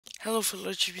Hello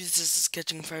fellow tributes, this is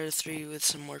Catching Fire 3 with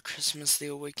some more Christmas The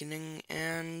Awakening,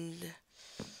 and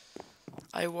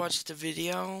I watched a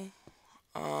video,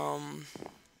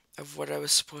 of what I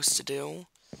was supposed to do,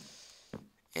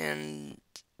 and,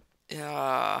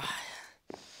 I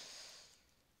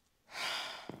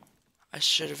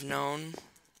should have known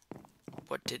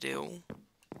what to do.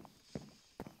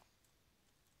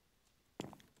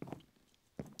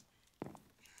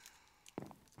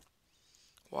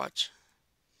 Watch.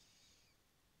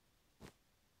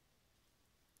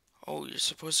 Oh, you're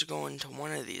supposed to go into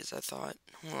one of these, I thought.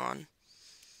 Hold on.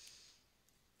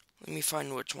 Let me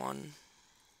find which one.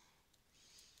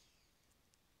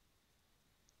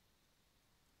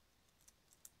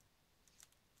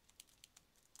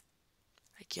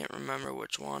 I can't remember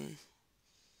which one.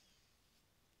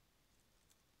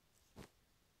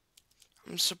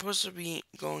 I'm supposed to be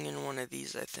going in one of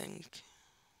these, I think.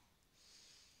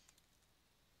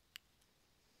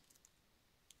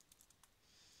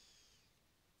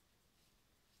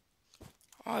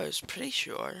 Oh, I was pretty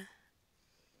sure.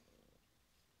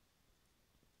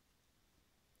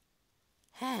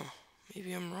 Huh,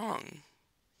 maybe I'm wrong.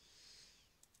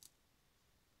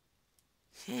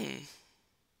 I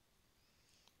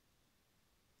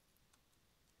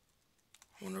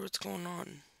wonder what's going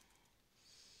on.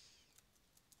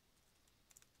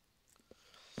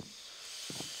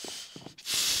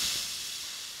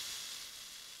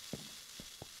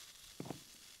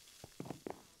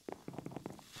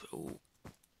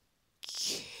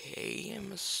 Okay, I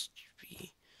must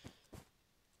be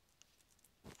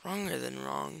wronger than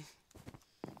wrong.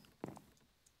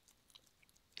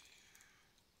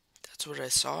 That's what I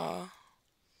saw.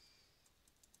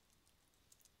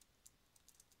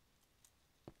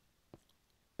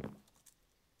 It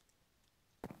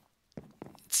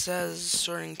says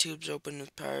sorting tubes open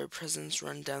with power presence,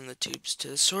 run down the tubes to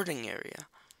the sorting area.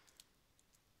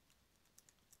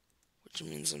 Which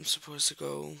means I'm supposed to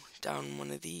go down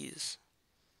one of these.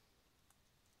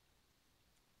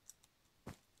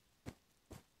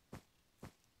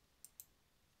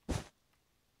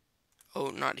 Oh,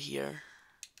 not here.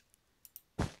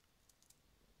 Oh,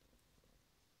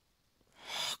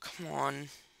 come on.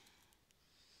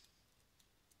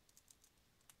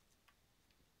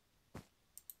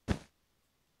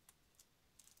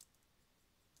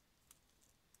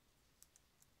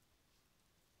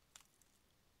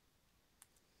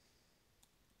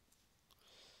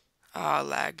 Ah,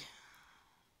 lag.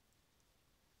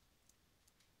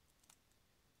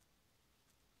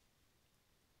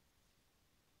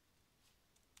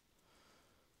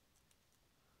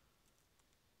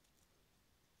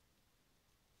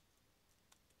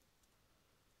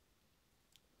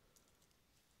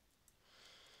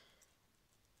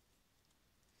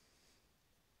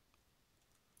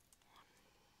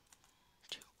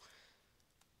 Two.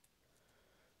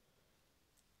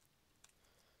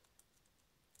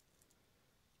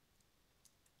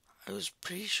 I was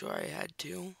pretty sure I had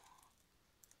to.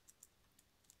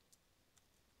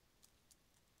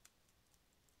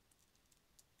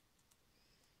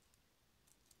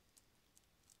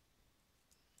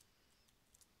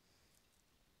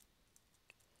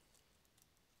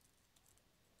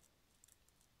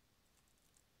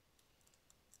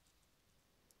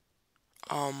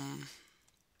 Um,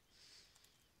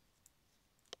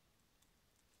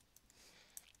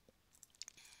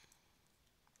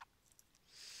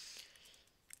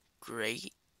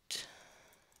 great.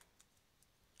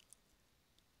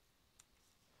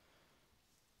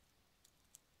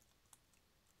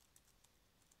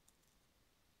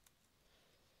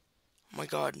 Oh my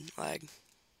god, lag.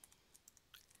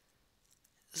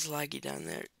 It's laggy down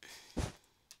there.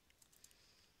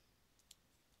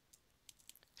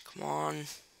 Come on.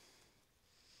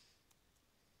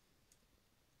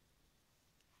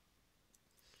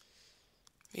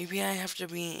 Maybe I have to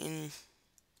be in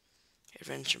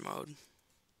adventure mode.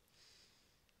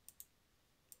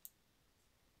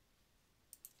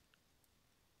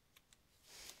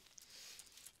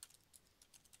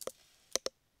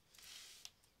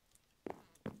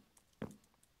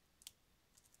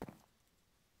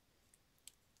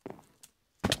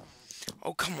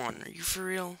 Oh, come on. Are you for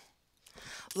real?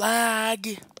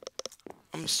 Lag!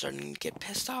 I'm starting to get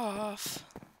pissed off.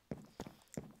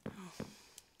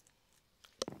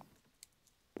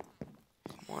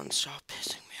 Come on, stop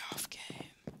pissing me off, game.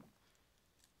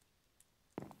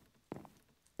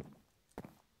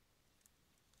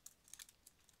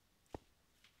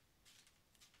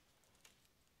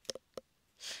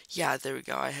 Yeah, there we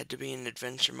go. I had to be in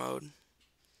adventure mode.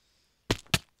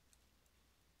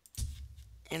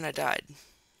 And I died.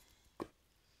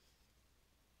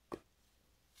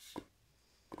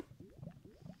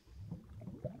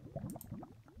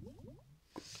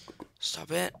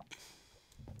 Stop it.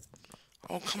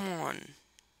 Oh, come on.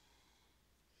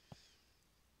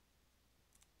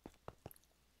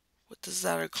 What does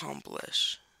that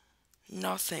accomplish?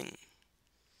 Nothing.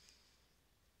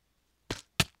 Oh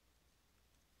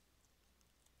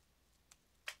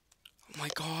my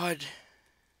god.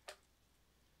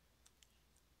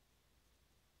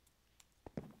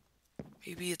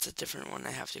 Maybe it's a different one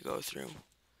I have to go through.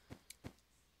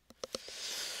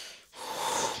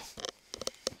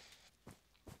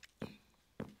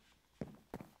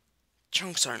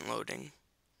 Chunks aren't loading.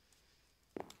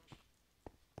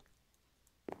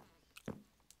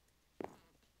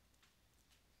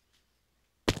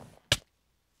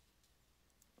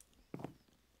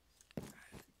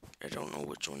 I don't know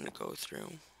which one to go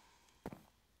through.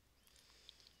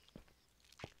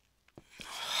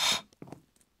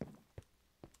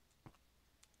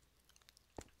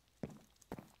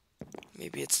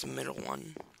 Maybe it's the middle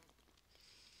one.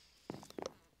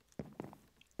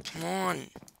 Come on.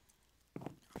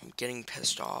 I'm getting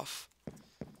pissed off.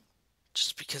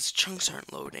 Just because chunks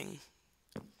aren't loading.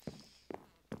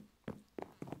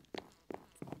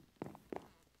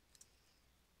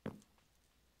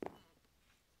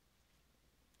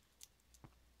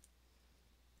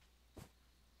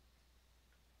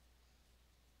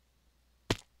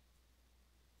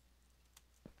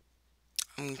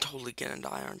 I'm totally gonna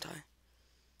die, aren't I?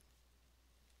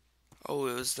 Oh,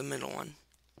 it was the middle one.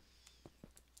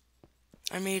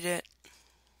 I made it.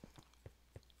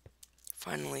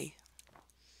 Finally.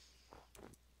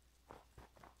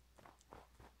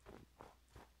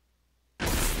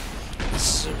 This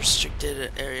is a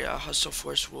restricted area. A hostile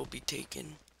force will be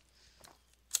taken.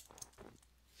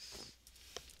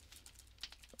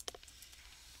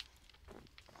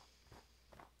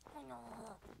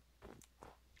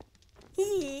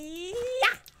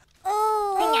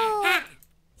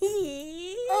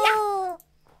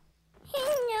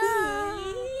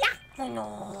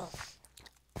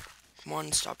 Come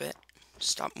on, stop it.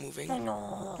 Stop moving. Hey,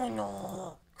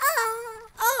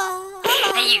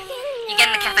 you get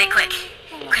in the cafe quick.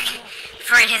 Quick,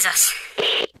 before he hits us.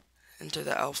 Enter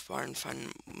the elf bar and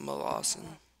find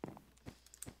Molossin.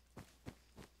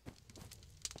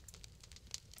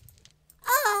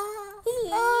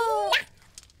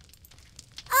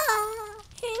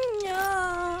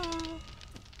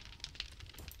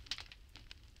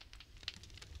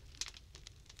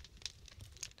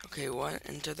 Okay, what?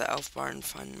 Enter the elf bar and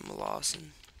find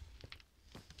Molossin.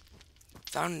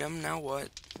 Found him, now what?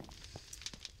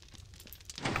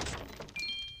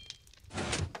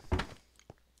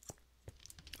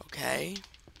 Okay.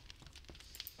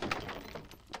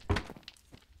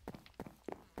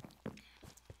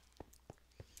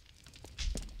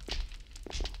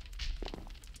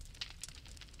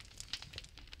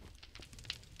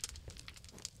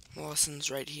 Molossin's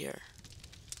right here.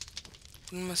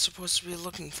 What am I supposed to be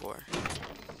looking for?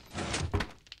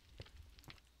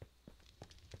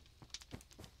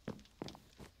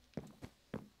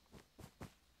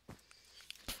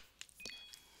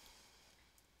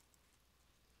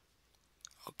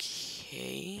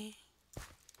 Okay.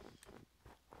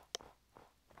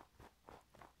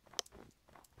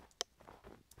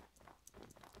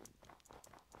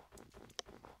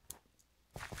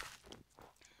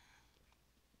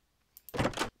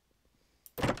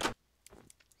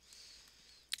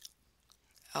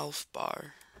 Elf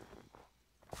bar.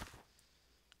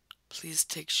 Please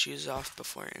take shoes off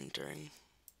before entering.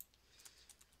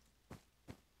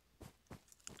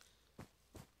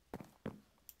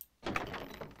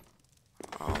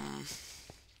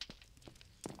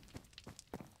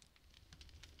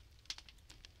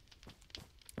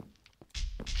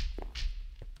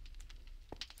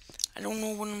 I don't know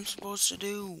what I'm supposed to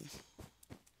do.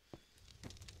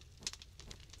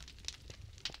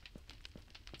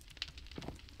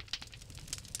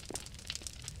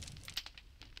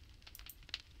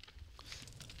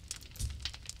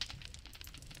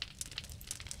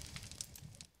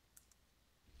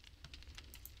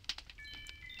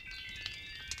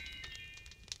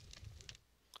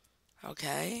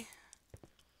 Okay.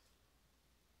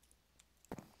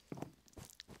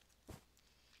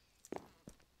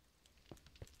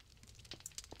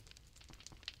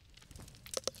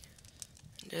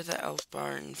 Enter the elf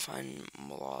bar and find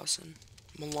Molossin.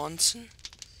 Molossin?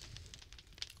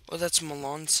 Oh, that's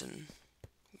Molossin.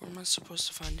 Where am I supposed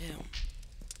to find him?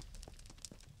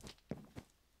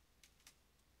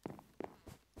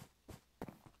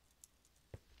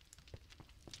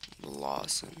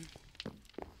 Molossin.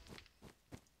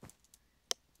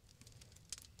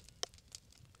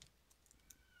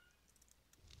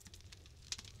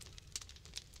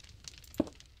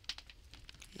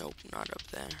 Nope. Nope, not up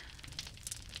there.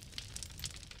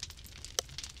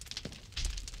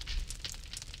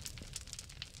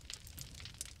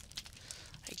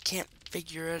 I can't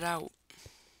figure it out.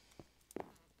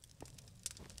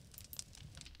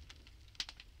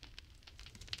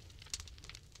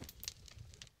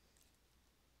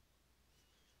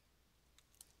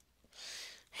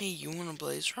 Hey, you want a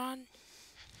blaze rod?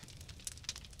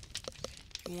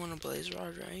 You want a blaze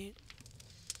rod, right?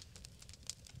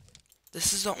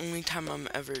 This is the only time I'm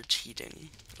ever cheating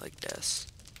like this.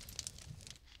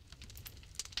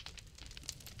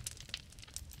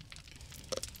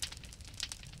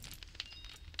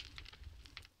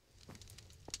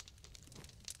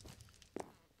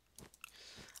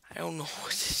 I don't know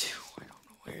what to do. I don't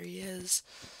know where he is.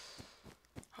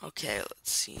 Okay,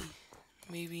 let's see.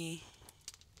 Maybe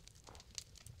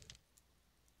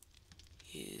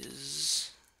he's...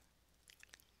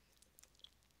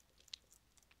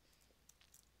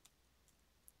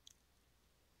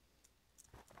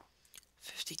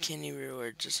 $50 candy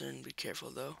reward. Just earn. Be careful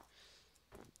though.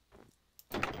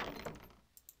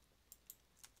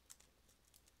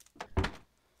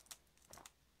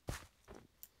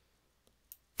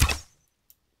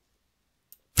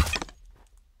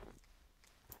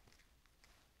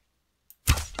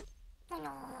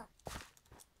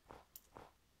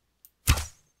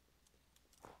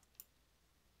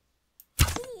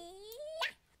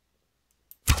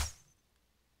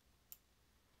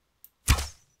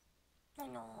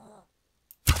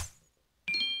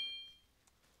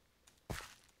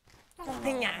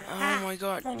 Oh my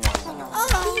god.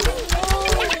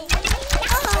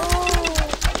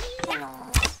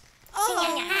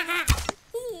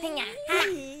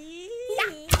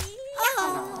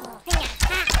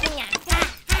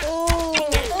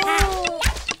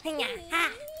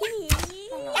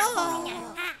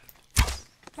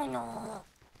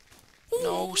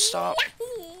 No, stop.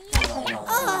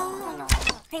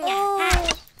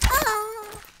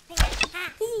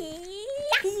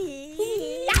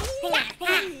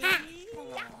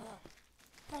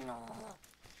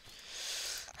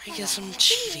 I guess I'm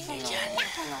cheating again.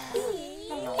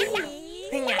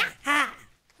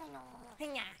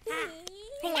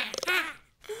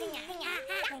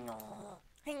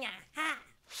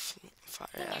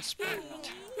 Fire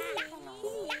aspect.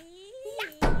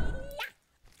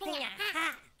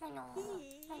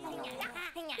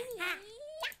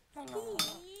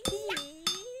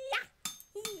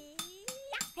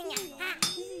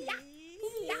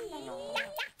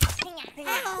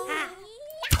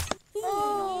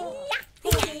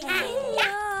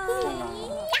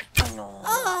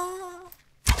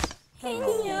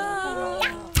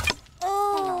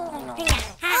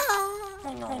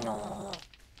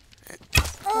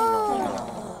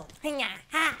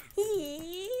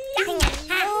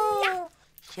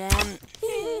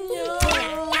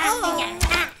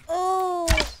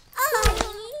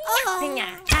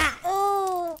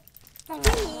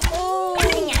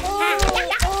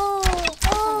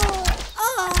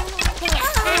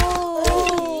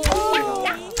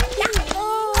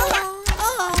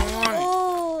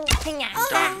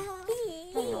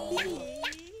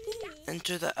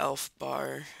 Enter the elf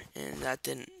bar, and that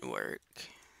didn't work.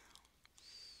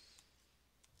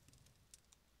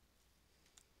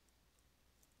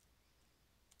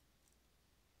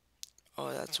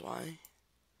 Oh, that's why.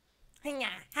 Come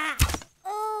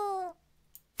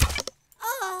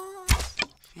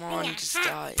on, just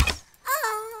die. Come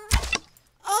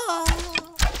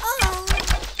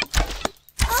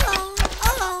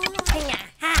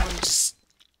on, just...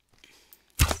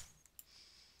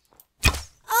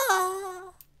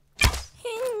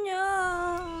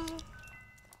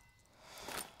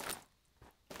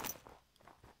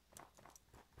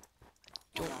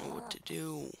 Don't know what to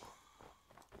do.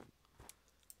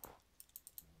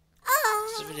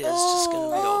 This video is just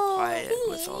gonna be all quiet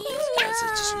with all these guys. I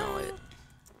just know it.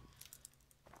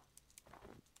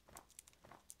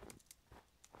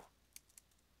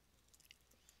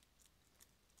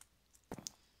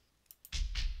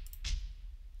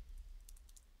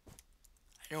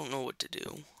 I don't know what to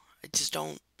do. I just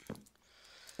don't.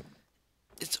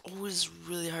 It's always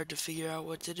really hard to figure out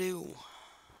what to do.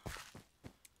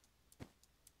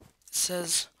 It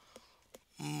says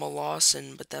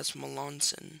Malawson, but that's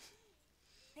Malonson.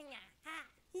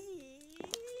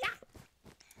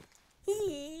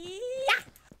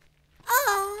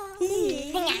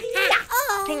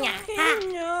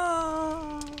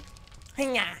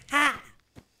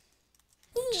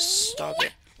 Just stop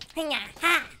it.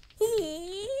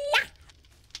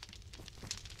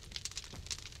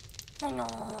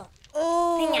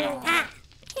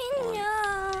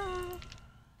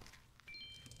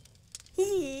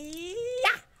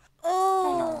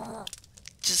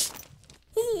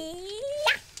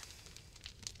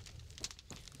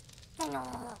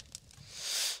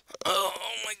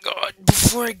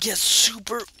 before I get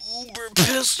super uber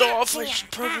pissed off, I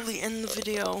should probably end the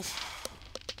video.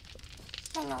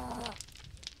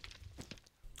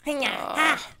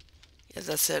 Yeah,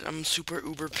 that's it. I'm super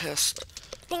uber pissed.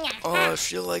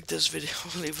 If you like this video,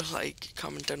 leave a like,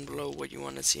 comment down below what you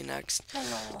want to see next.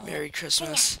 Merry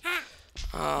Christmas.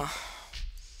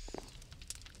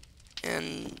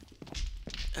 And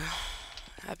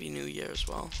Happy New Year as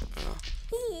well.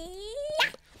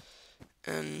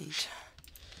 And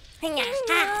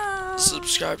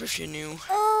subscribe if you're new.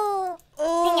 Hold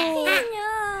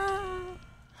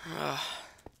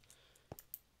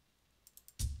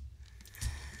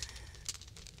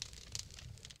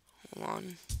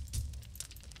on.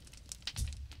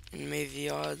 And may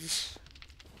the odds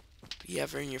be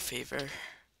ever in your favor.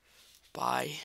 Bye.